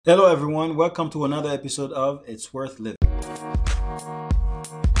Hello, everyone. Welcome to another episode of It's Worth Living.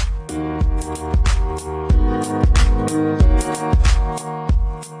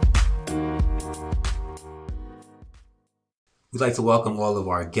 We'd like to welcome all of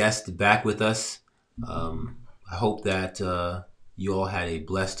our guests back with us. I hope that you all had a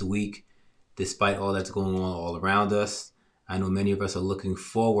blessed week despite all that's going on all around us. I know many of us are looking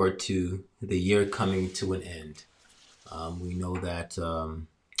forward to the year coming to an end. We know that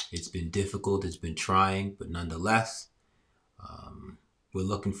it's been difficult, it's been trying, but nonetheless, we're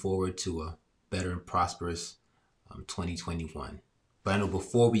looking forward to a better and prosperous 2021. But I know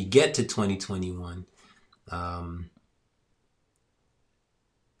before we get to 2021,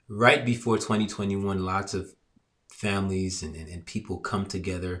 right before 2021, lots of families and people come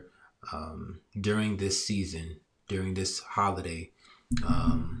together during this season, during this holiday.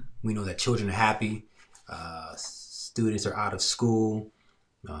 We know that children are happy, students are out of school,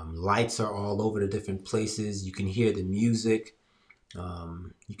 lights are all over the different places. You can hear the music,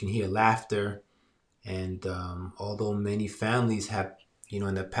 you can hear laughter. And although many families have,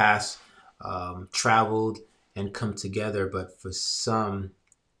 in the past traveled and come together, but for some,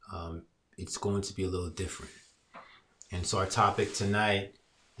 it's going to be a little different. And so our topic tonight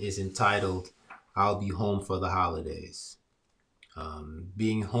is entitled, I'll Be Home for the Holidays.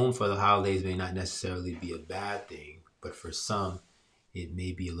 Being home for the holidays may not necessarily be a bad thing, but for some, it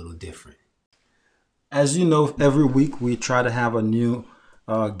may be a little different. As you know, every week we try to have a new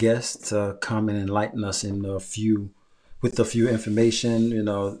guest to come and enlighten us with a few information,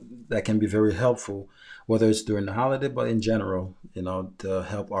 that can be very helpful, whether it's during the holiday, but in general, to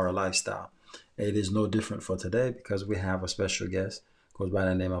help our lifestyle. It is no different for today because we have a special guest, goes by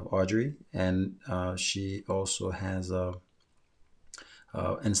the name of Audrey, and she also has a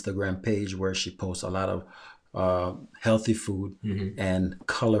Instagram page where she posts a lot of healthy food and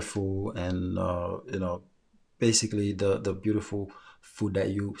colorful and basically the beautiful food that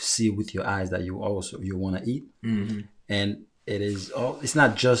you see with your eyes that you want to eat. And it's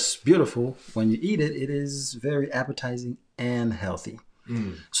not just beautiful when you eat it, it is very appetizing and healthy.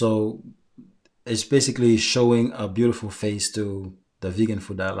 So it's basically showing a beautiful face to the vegan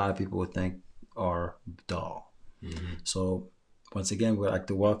food that a lot of people would think are dull. So once again, we'd like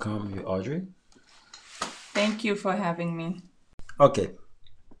to welcome you, Audrey. Thank you for having me. Okay,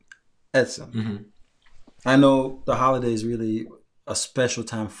 Edson. I know the holiday is really a special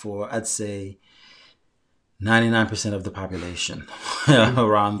time for, I'd say, 99% of the population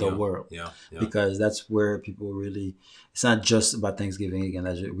around the world. Yeah. Because that's where people really, it's not just about Thanksgiving again,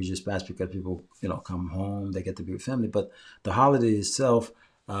 as we just passed, because people, come home, they get to be with family. But the holiday itself,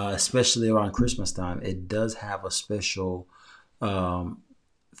 especially around Christmas time, it does have a special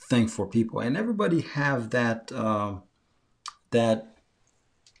thing for people. And everybody have that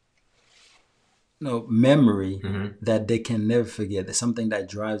memory that they can never forget. It's something that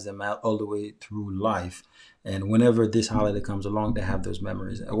drives them out all the way through life. And whenever this holiday comes along, they have those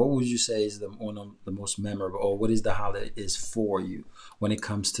memories. And what would you say is one of the most memorable, or what is the holiday is for you when it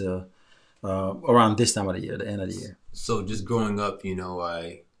comes to around this time of the year, the end of the year? So just growing up,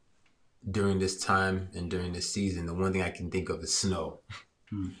 during this time and during this season, the one thing I can think of is snow.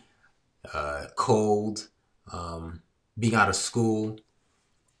 Cold, being out of school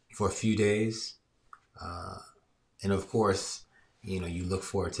for a few days. And of course, you look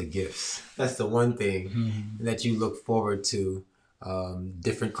forward to gifts. That's the one thing that you look forward to.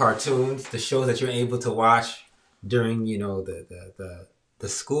 Different cartoons, the shows that you're able to watch during, the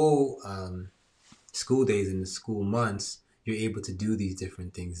school days and the school months. You're able to do these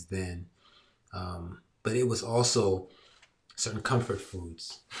different things then. But it was also certain comfort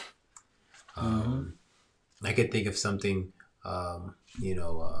foods. I could think of something,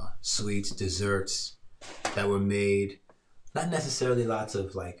 sweets, desserts that were made, not necessarily lots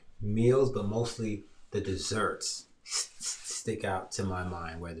of like meals, but mostly the desserts stick out to my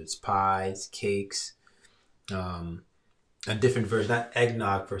mind, whether it's pies, cakes, a different version, not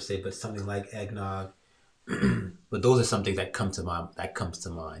eggnog per se, but something like eggnog. But those are some things that comes to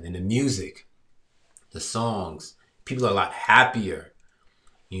mind. And the music, the songs, people are a lot happier,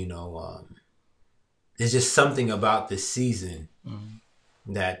 there's just something about this season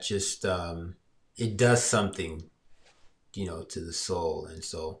that just it does something, to the soul. And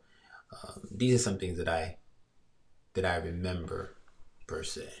so these are some things that I remember per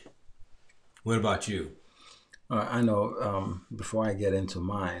se. What about you? I know before I get into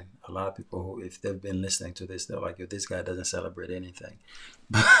mine, a lot of people who, if they've been listening to this, they're like, yo, this guy doesn't celebrate anything.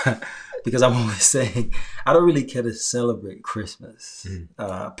 Because I'm always saying, I don't really care to celebrate Christmas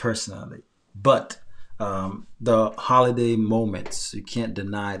personally. But the holiday moments, you can't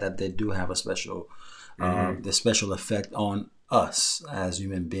deny that they do have a special, the special effect on us as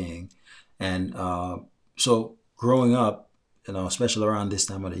human being. And so growing up, especially around this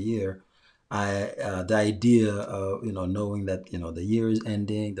time of the year, the idea of knowing that the year is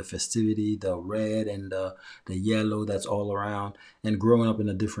ending, the festivity, the red and the yellow that's all around, and growing up in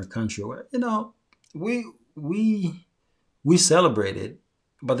a different country where we we we celebrated,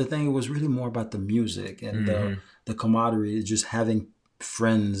 but the thing was really more about the music and the camaraderie, just having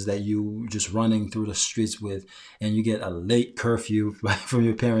friends that you just running through the streets with, and you get a late curfew from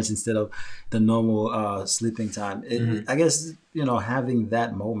your parents instead of the normal sleeping time. I guess having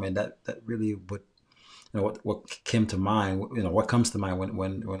that moment that really would what came to mind. What comes to mind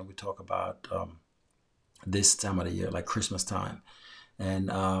when we talk about this time of the year, like Christmas time,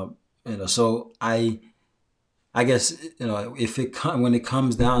 and so I guess if when it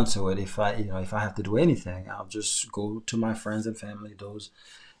comes down to it, if I have to do anything, I'll just go to my friends and family. Those,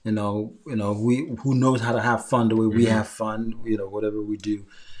 we who knows how to have fun the way we have fun. Whatever we do,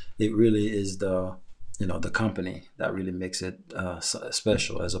 it really is the company that really makes it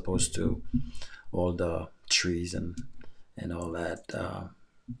special, as opposed to all the trees and all that.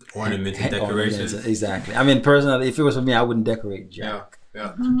 Ornaments and decorations. Exactly. I mean, personally, if it was for me, I wouldn't decorate Jack.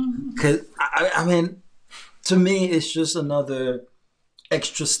 Yeah. Because I mean, to me, it's just another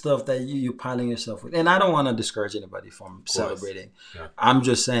extra stuff that you're piling yourself with. And I don't want to discourage anybody from celebrating. Yeah. I'm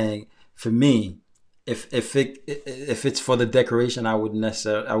just saying, for me, if it's for the decoration, I would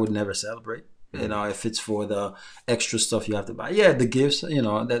never celebrate. If it's for the extra stuff you have to buy, the gifts,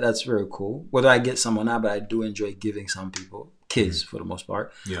 that's very cool. Whether I get some or not, but I do enjoy giving some people, kids for the most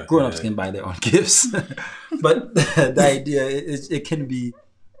part. Yeah, Grown-ups can buy their own gifts, but the idea it can be,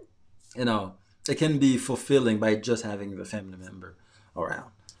 it can be fulfilling by just having the family member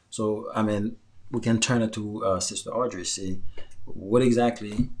around. So, I mean, we can turn it to Sister Audrey. See, what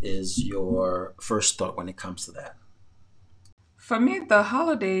exactly is your first thought when it comes to that? For me, the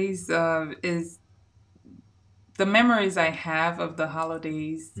holidays is the memories I have of the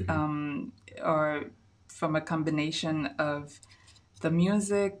holidays are from a combination of the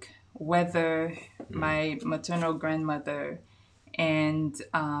music, weather, my maternal grandmother, and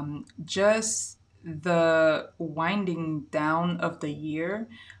just the winding down of the year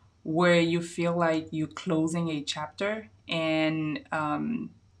where you feel like you're closing a chapter and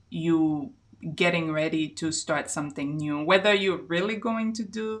you getting ready to start something new. Whether you're really going to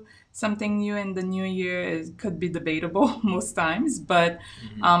do something new in the new year could be debatable most times, but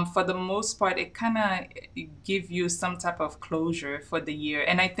for the most part, it kind of give you some type of closure for the year.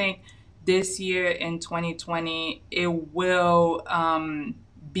 And I think this year in 2020, it will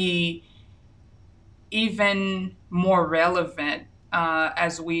be even more relevant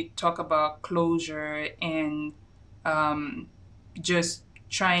as we talk about closure and just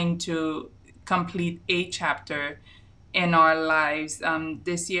trying to complete a chapter in our lives.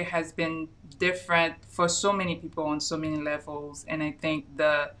 This year has been different for so many people on so many levels, and I think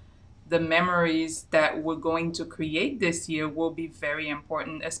the memories that we're going to create this year will be very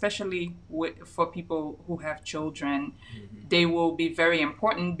important, especially for people who have children. They will be very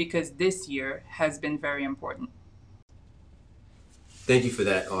important because this year has been very important. Thank you for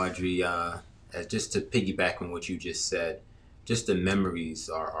that, Audrey. Just to piggyback on what you just said, just the memories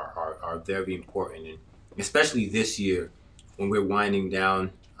are very important, and especially this year when we're winding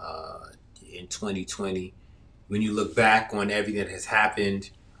down in 2020. When you look back on everything that has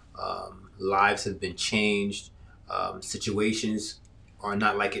happened, lives have been changed, situations are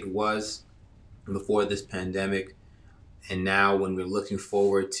not like it was before this pandemic, and now when we're looking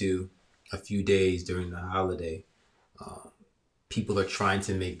forward to a few days during the holiday, people are trying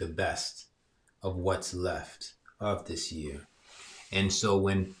to make the best of what's left of this year. And so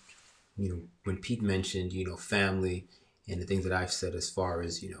when Pete mentioned, family and the things that I've said as far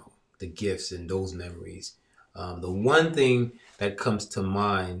as, the gifts and those memories, the one thing that comes to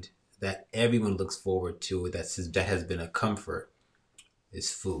mind that everyone looks forward to that has been a comfort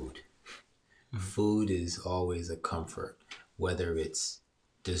is food. Food is always a comfort, whether it's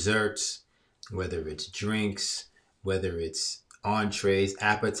desserts, whether it's drinks, whether it's entrees,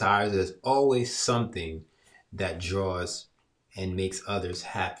 appetizers. There's always something that draws and makes others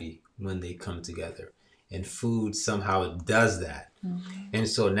happy when they come together. And food somehow does that. And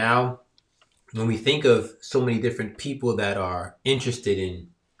so now, when we think of so many different people that are interested in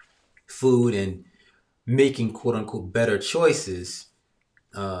food and making quote unquote better choices,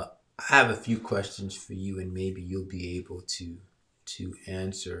 I have a few questions for you, and maybe you'll be able to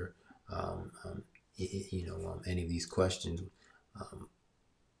answer any of these questions.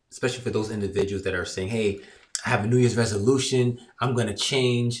 especially for those individuals that are saying, hey, I have a New Year's resolution, I'm going to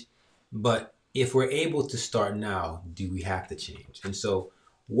change. But if we're able to start now, do we have to change? And so,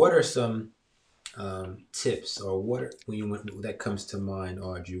 what are some tips, or when that comes to mind,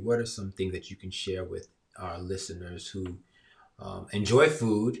 Audrey? What are some things that you can share with our listeners who enjoy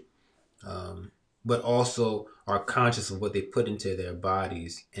food, but also are conscious of what they put into their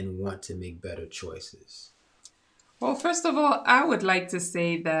bodies and want to make better choices? Well, first of all, I would like to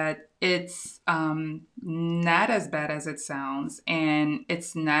say that it's not as bad as it sounds, and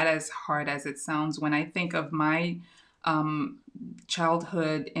it's not as hard as it sounds. When I think of my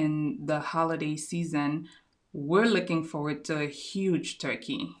childhood in the holiday season, we're looking forward to a huge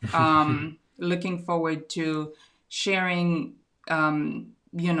turkey. Looking forward to sharing,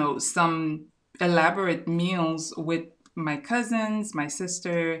 some elaborate meals with my cousins, my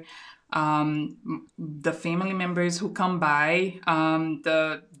sister, the family members who come by,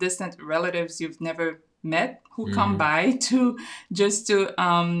 the distant relatives you've never met who come by to just to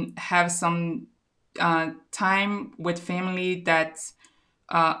have some time with family that's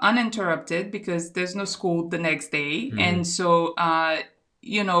uninterrupted because there's no school the next day. And so, I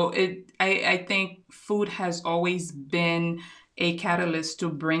think food has always been a catalyst to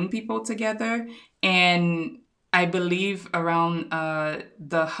bring people together. And I believe around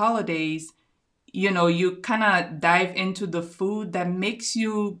the holidays, you kind of dive into the food that makes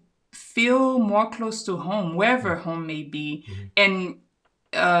you feel more close to home, wherever home may be. And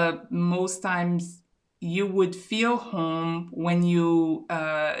most times you would feel home when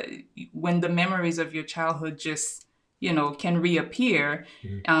when the memories of your childhood just can reappear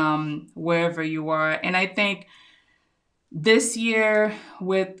wherever you are. And I think this year,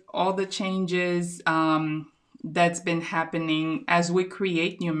 with all the changes that's been happening as we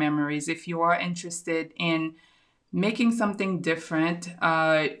create new memories, if you are interested in making something different,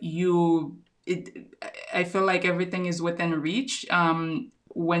 I feel like everything is within reach.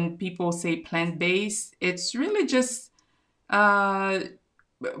 When people say plant-based, it's really just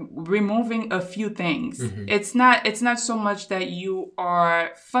removing a few things. It's not so much that you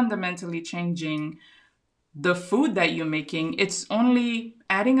are fundamentally changing the food that you're making. It's only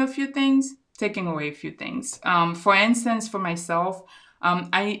adding a few things, taking away a few things. For instance, for myself,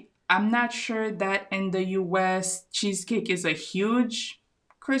 I'm not sure that in the US cheesecake is a huge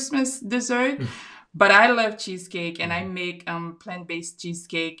Christmas dessert, but I love cheesecake, and I make plant-based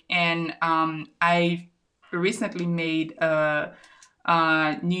cheesecake. And I recently made a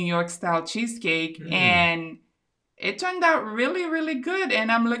New York style cheesecake, and it turned out really, really good.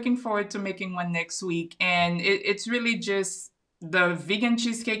 And I'm looking forward to making one next week. And it's really just the vegan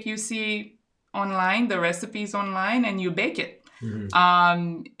cheesecake you see online, the recipes online, and you bake it.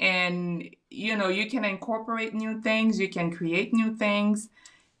 And you can incorporate new things, you can create new things,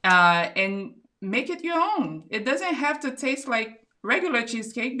 and make it your own. It doesn't have to taste like regular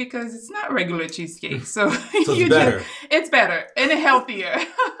cheesecake because it's not regular cheesecake. So, So it's better. It's better and healthier.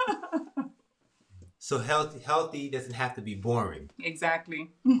 So healthy doesn't have to be boring.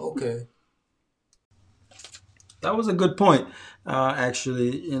 Exactly. Okay. That was a good point.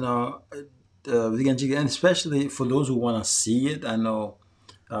 Actually, vegan chicken, and especially for those who want to see it. I know,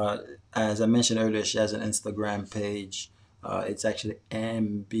 as I mentioned earlier, she has an Instagram page. It's actually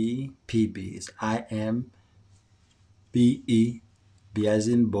MBPB. It's IMBE, B as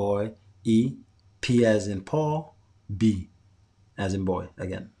in boy, E, P as in Paul, B as in boy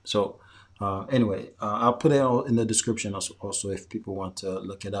again. So anyway, I'll put it all in the description also if people want to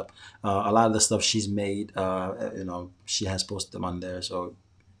look it up. A lot of the stuff she's made, she has posted them on there. So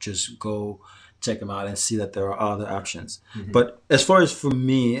just go check them out and see that there are other options. But as far as for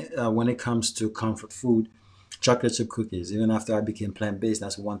me, when it comes to comfort food, chocolate chip cookies. Even after I became plant-based,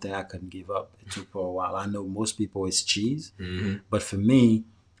 that's one thing I couldn't give up. It took for a while. I know most people it's cheese, but for me,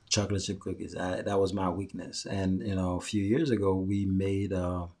 chocolate chip cookies, that was my weakness. And a few years ago, we made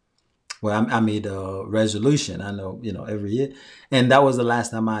I made a resolution. I know, every year, and that was the last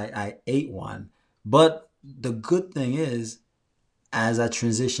time I ate one. But the good thing is, as I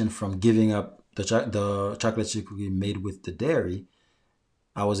transitioned from giving up the chocolate chip cookie made with the dairy,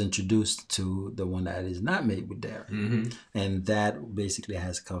 I was introduced to the one that is not made with dairy, and that basically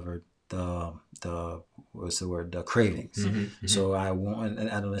has covered the what's the word, the cravings. So I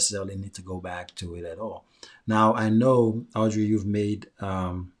don't necessarily need to go back to it at all. Now I know, Audrey, you've made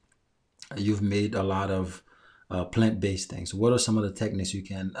a lot of plant-based things. What are some of the techniques you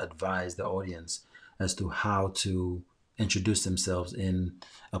can advise the audience as to how to introduce themselves in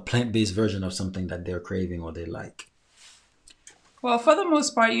a plant-based version of something that they're craving or they like? Well, for the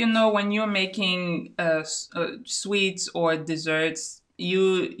most part, when you're making sweets or desserts,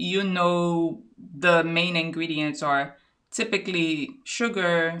 you know the main ingredients are typically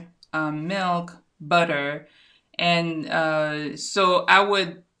sugar, milk, butter, and so I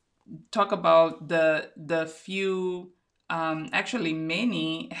would talk about the few actually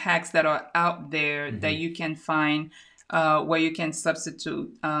many hacks that are out there that you can find where you can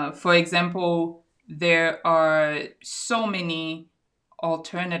substitute. For example, there are so many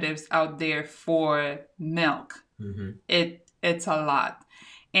alternatives out there for milk. It's a lot.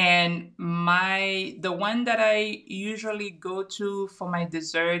 And the one that I usually go to for my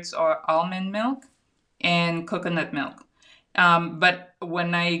desserts are almond milk and coconut milk. But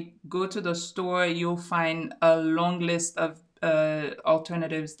when I go to the store, you'll find a long list of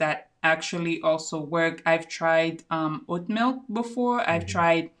alternatives that actually also work. I've tried oat milk before. I've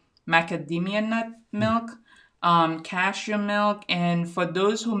tried macadamia nut milk, cashew milk, and for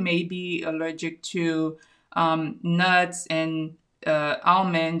those who may be allergic to nuts and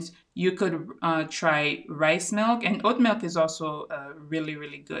almonds, you could try rice milk, and oat milk is also really,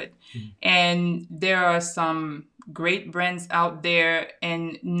 really good. And there are some great brands out there,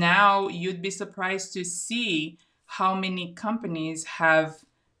 and now you'd be surprised to see how many companies have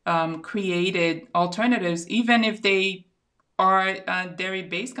created alternatives, even if they are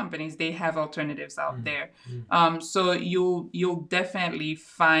dairy-based companies. They have alternatives out there. So you'll definitely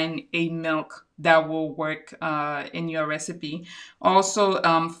find a milk that will work in your recipe. Also,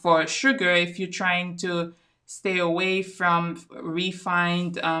 for sugar, if you're trying to stay away from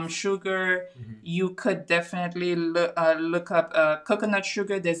refined sugar, you could definitely look up coconut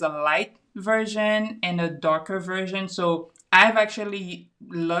sugar. There's a light version and a darker version. So I've actually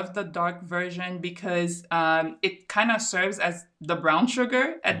loved the dark version because it kind of serves as the brown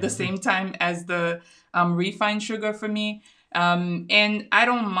sugar at the same time as the refined sugar for me. And I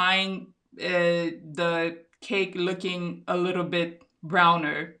don't mind the cake looking a little bit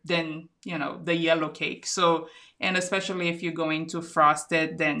browner than the yellow cake. So, and especially if you're going to frost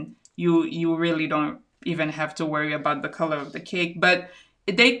it, then you really don't even have to worry about the color of the cake. But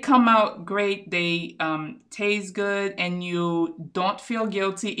they come out great. They taste good, and you don't feel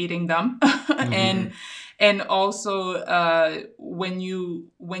guilty eating them. And also, when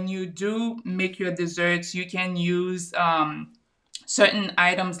you do make your desserts, you can use certain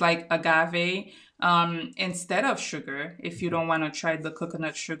items like agave instead of sugar if you don't want to try the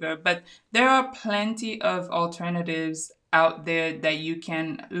coconut sugar. But there are plenty of alternatives out there that you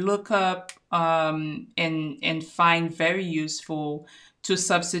can look up and find very useful to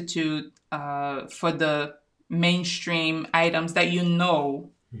substitute for the mainstream items that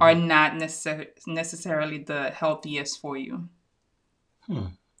are not necessarily the healthiest for you.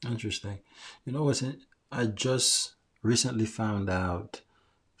 Interesting. You know what's I just recently found out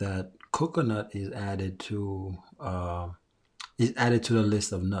that coconut is added to the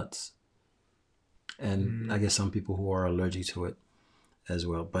list of nuts, and I guess some people who are allergic to it as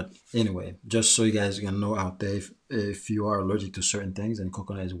well. But anyway, just so you guys can know out there, if you are allergic to certain things, and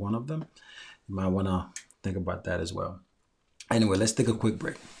coconut is one of them, you might want to think about that as well. Anyway, let's take a quick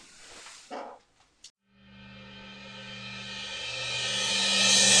break.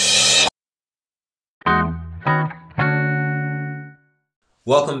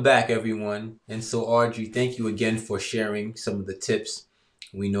 Welcome back, everyone. And so, Audrey, thank you again for sharing some of the tips.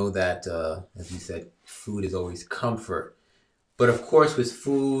 We know that, as you said, food is always comfort. But of course, with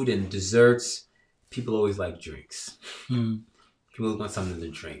food and desserts, people always like drinks. People want something to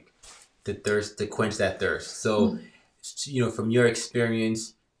drink, to quench that thirst. So, from your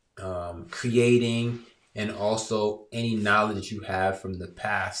experience creating, and also any knowledge that you have from the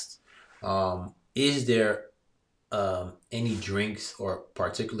past, is there any drinks or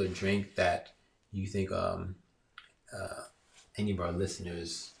particular drink that you think any of our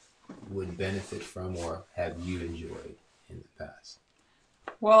listeners would benefit from or have you enjoyed in the past?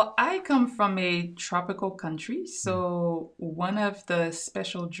 Well, I come from a tropical country, so one of the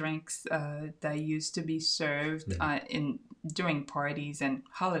special drinks that used to be served during parties and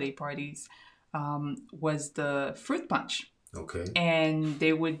holiday parties was the fruit punch. Okay. And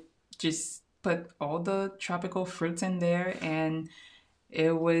they would just put all the tropical fruits in there, and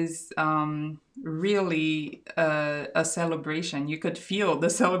it was really a celebration. You could feel the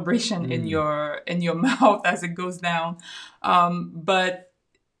celebration in your mouth as it goes down. But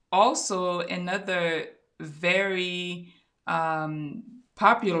also another very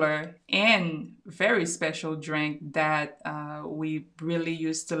popular and very special drink that we really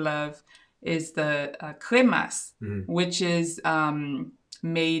used to love is the cremas, which is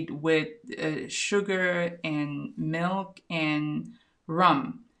made with sugar and milk and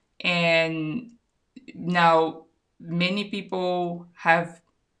rum. And now many people have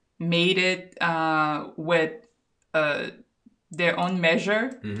made it with their own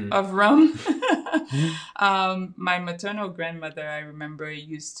measure of rum. My maternal grandmother, I remember,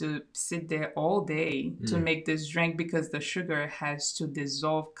 used to sit there all day to make this drink because the sugar has to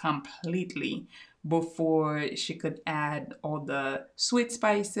dissolve completely before she could add all the sweet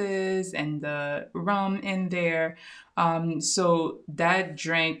spices and the rum in there. So that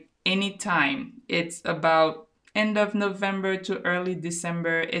drink, anytime it's about end of November to early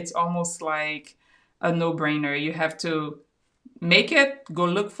December, it's almost like a no-brainer. You have to make it, go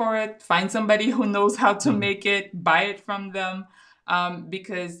look for it, find somebody who knows how to make it, buy it from them,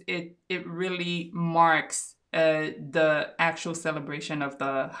 because it really marks the actual celebration of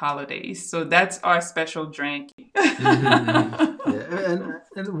the holidays. So that's our special drink. Yeah,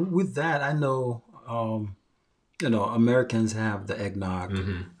 and with that, I know, Americans have the eggnog.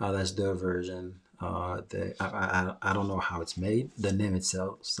 That's their version. I don't know how it's made. The name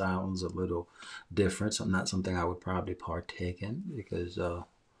itself sounds a little different, so not something I would probably partake in because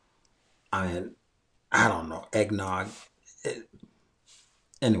I mean, I don't know, eggnog.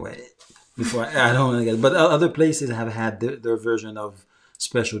 Anyway, before I don't want to get, but other places have had their version of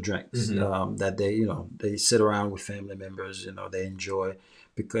special drinks that they sit around with family members. They enjoy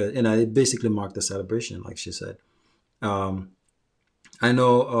because it basically marked the celebration, like she said. Um, I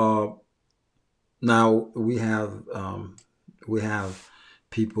know now we have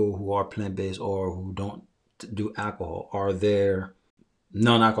people who are plant based or who don't do alcohol. Are there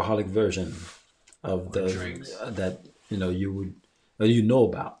non-alcoholic version of the drinks that you would you know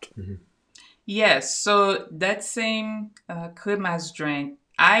about? Yes, so that same Cremas drink,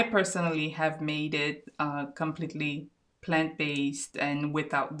 I personally have made it completely plant-based and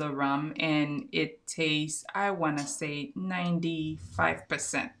without the rum, and it tastes, I want to say,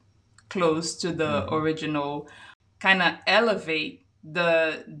 95% close to the original. Kind of elevate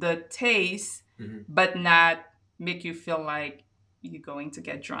the taste, but not make you feel like you're going to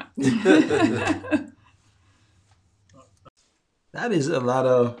get drunk. That is a lot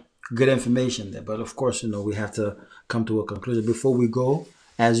of good information there. But of course, we have to come to a conclusion. Before we go,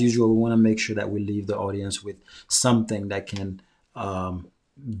 as usual, we want to make sure that we leave the audience with something that can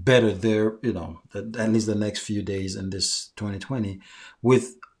better their, at least the next few days in this 2020.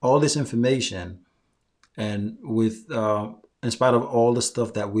 With all this information and with, in spite of all the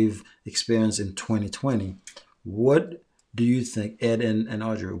stuff that we've experienced in 2020, what do you think, Ed and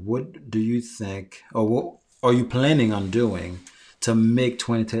Audrey, what do you think, or what are you planning on doing to make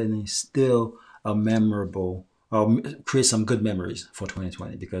 2020 still a memorable, or create some good memories for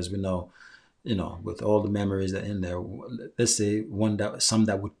 2020? Because we know, with all the memories that are in there, let's say some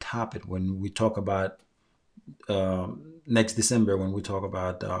that would top it when we talk about next December, when we talk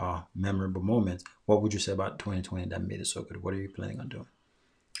about memorable moments. What would you say about 2020 that made it so good? What are you planning on doing?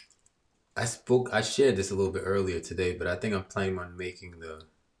 I shared this a little bit earlier today, but I think I'm planning on making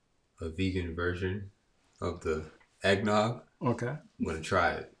a vegan version of the eggnog. Okay. I'm gonna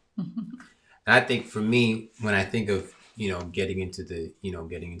try it. And I think for me, when I think of getting into the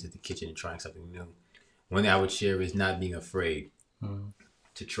kitchen and trying something new, one thing I would share is not being afraid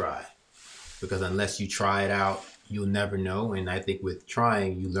to try, because unless you try it out, you'll never know. And I think with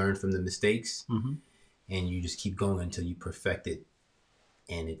trying, you learn from the mistakes, and you just keep going until you perfect it,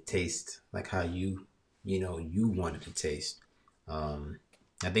 and it tastes like how you want it to taste.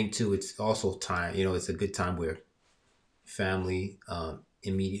 I think too, it's also time. It's a good time where family,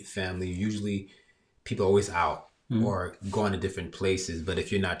 immediate family, usually people are always out or going to different places. But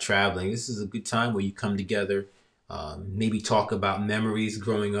if you're not traveling, this is a good time where you come together, maybe talk about memories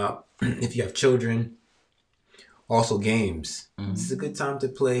growing up. If you have children, also games. This is a good time to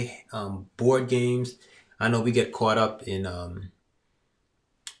play board games. I know we get caught up in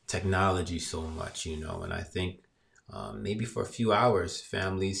technology so much, and I think maybe for a few hours,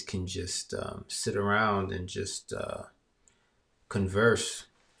 families can just sit around and just converse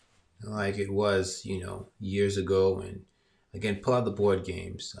like it was, years ago. And again, pull out the board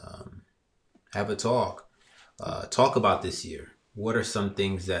games, have a talk about this year. What are some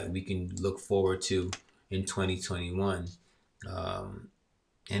things that we can look forward to in 2021?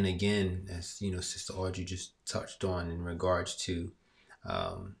 And again, as Sister Audrey just touched on in regards to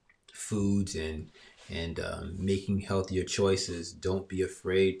foods and making healthier choices. Don't be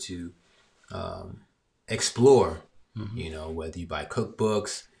afraid to explore. Whether you buy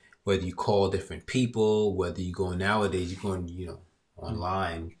cookbooks, whether you call different people, whether you go nowadays, you're going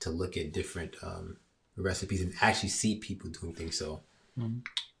online to look at different recipes and actually see people doing things. So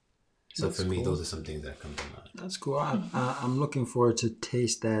That's for me, cool. those are some things that come to mind. That's cool. I'm looking forward to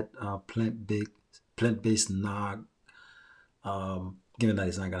taste that plant-based nog given that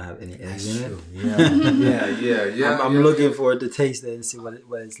it's not gonna have any eggs in it. Yeah. I'm looking forward to taste it and see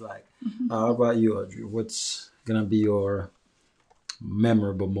what it's like. How about you, Audrey? What's gonna be your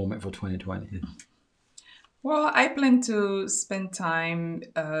memorable moment for 2020? Well, I plan to spend time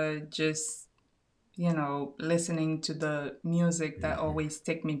just, listening to the music that always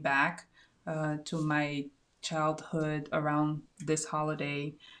take me back to my childhood around this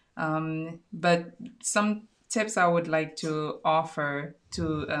holiday. But some tips I would like to offer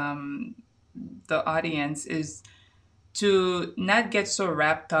to the audience is to not get so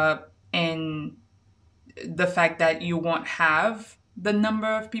wrapped up in the fact that you won't have the number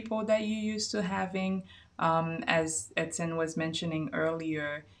of people that you used to having. As Edson was mentioning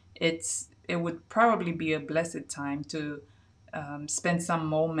earlier, it would probably be a blessed time to spend some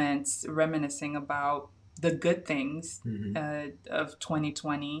moments reminiscing about the good things of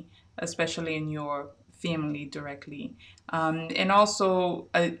 2020, especially in your family directly. And also,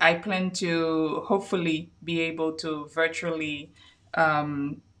 I plan to hopefully be able to virtually,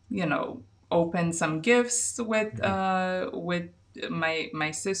 you know, open some gifts with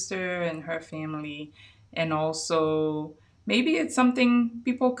my sister and her family, and also maybe it's something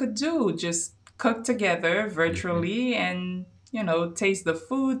people could do, just cook together virtually and taste the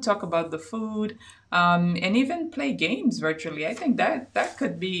food, talk about the food, and even play games virtually. I think that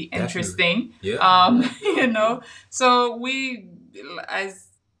could be Definitely. interesting. Yeah. So we, as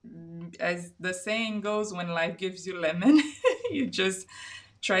the saying goes, when life gives you lemon, you just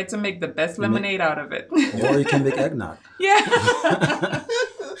try to make the best You make- lemonade out of it. Or you can make eggnog. Yeah.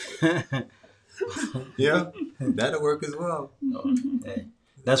 Yeah. That'll work as well. Hey,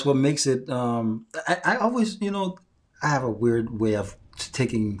 that's what makes it. I always, I have a weird way of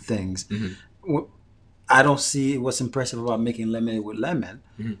taking things. Wh- I don't see what's impressive about making lemonade with lemon,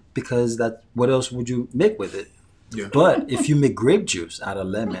 because that. What else would you make with it? Yeah. But if you make grape juice out of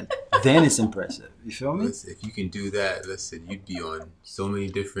lemon, then it's impressive. You feel me? Listen, if you can do that, listen, you'd be on so many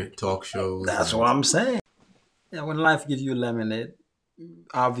different talk shows. That's what I'm saying. Yeah, when life gives you lemonade,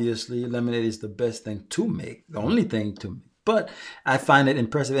 obviously lemonade is the best thing to make, the only thing to make. But I find it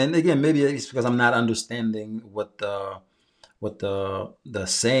impressive, and again, maybe it's because I'm not understanding what the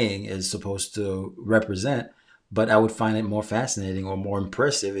saying is supposed to represent. But I would find it more fascinating or more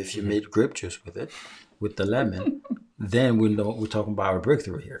impressive if you made grape juice with it, with the lemon. Then we know we're talking about our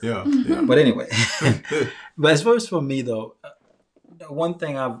breakthrough here. Yeah. Yeah. But anyway, but as far as for me though, one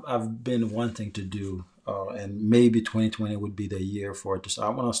thing I've been wanting to do, and maybe 2020 would be the year for it to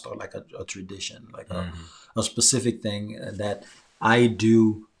start. I want to start like a tradition, like a specific thing that I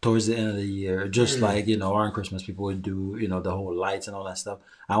do towards the end of the year, just like around Christmas people would do, the whole lights and all that stuff.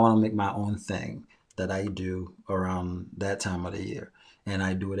 I want to make my own thing that I do around that time of the year. And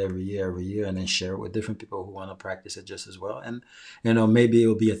I do it every year, and then share it with different people who want to practice it just as well. And maybe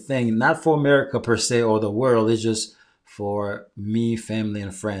it'll be a thing, not for America per se or the world. It's just for me, family,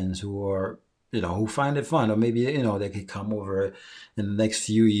 and friends who are who find it fun, or maybe they could come over in the next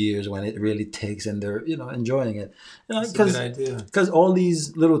few years when it really takes and they're enjoying it. That's a good idea. Because all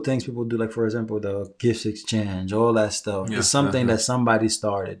these little things people do, like for example the gifts exchange, all that stuff, Yeah. is something that somebody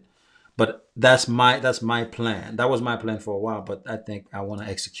started. But that's my plan. That was my plan for a while, but I think I want to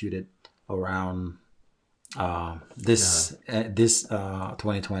execute it around this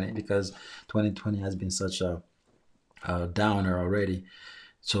 2020, because 2020 has been such a downer already.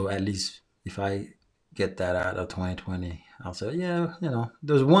 So at least if I get that out of 2020, I'll say, yeah,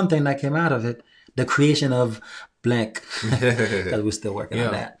 there's one thing that came out of it, the creation of blank, because we're still working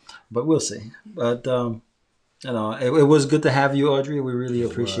on that. But we'll see. But it was good to have you, Audrey. We really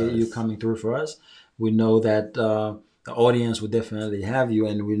appreciate you coming through for us. We know that the audience will definitely have you,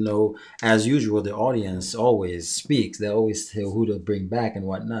 and we know, as usual, the audience always speaks. They always tell who to bring back and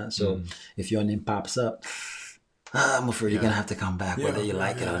whatnot. So if your name pops up, I'm afraid you're gonna have to come back, whether you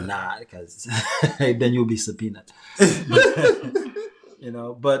like it or not, because then you'll be subpoenaed.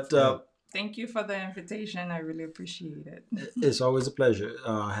 But Thank you for the invitation. I really appreciate it. it's always a pleasure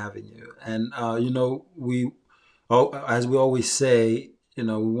having you. And as we always say, we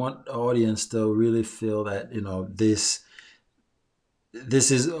want the audience to really feel that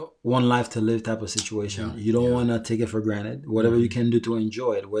this is one life to live type of situation. You don't want to take it for granted. Whatever you can do to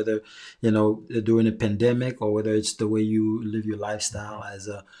enjoy it, whether during a pandemic, or whether it's the way you live your lifestyle, as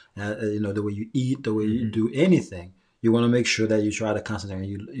the way you eat, the way you do anything. You want to make sure that you try to concentrate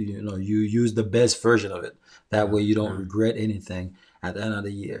and you use the best version of it. That way you don't regret anything at the end of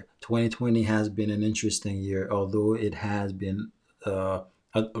the year. 2020 has been an interesting year, although it has been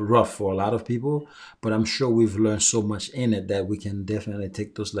rough for a lot of people, but I'm sure we've learned so much in it that we can definitely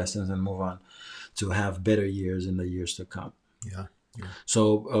take those lessons and move on to have better years in the years to come. Yeah.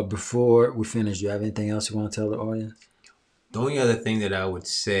 So before we finish, do you have anything else you want to tell the audience? The only other thing that I would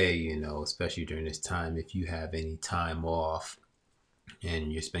say, especially during this time, if you have any time off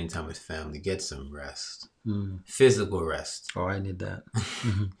and you're spending time with family, get some rest. Physical rest. Oh, I need that.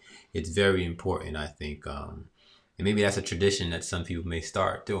 It's very important, I think. And maybe that's a tradition that some people may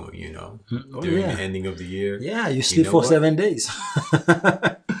start doing, during the ending of the year. Yeah, you sleep for 7 days.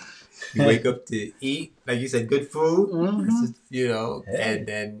 You wake up to eat, like you said, good food, and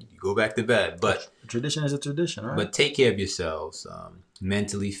then you go back to bed. But tradition is a tradition, right? But take care of yourselves,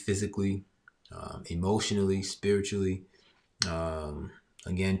 mentally, physically, emotionally, spiritually.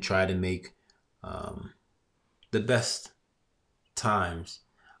 Again, try to make the best times,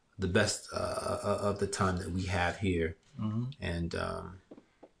 the best of the time that we have here, and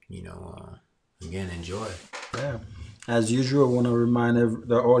again, enjoy. Yeah. As usual, I want to remind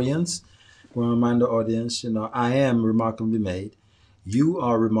the audience. I am remarkably made. You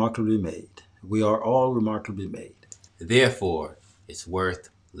are remarkably made. We are all remarkably made. Therefore, it's worth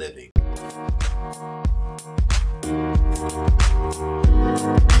living.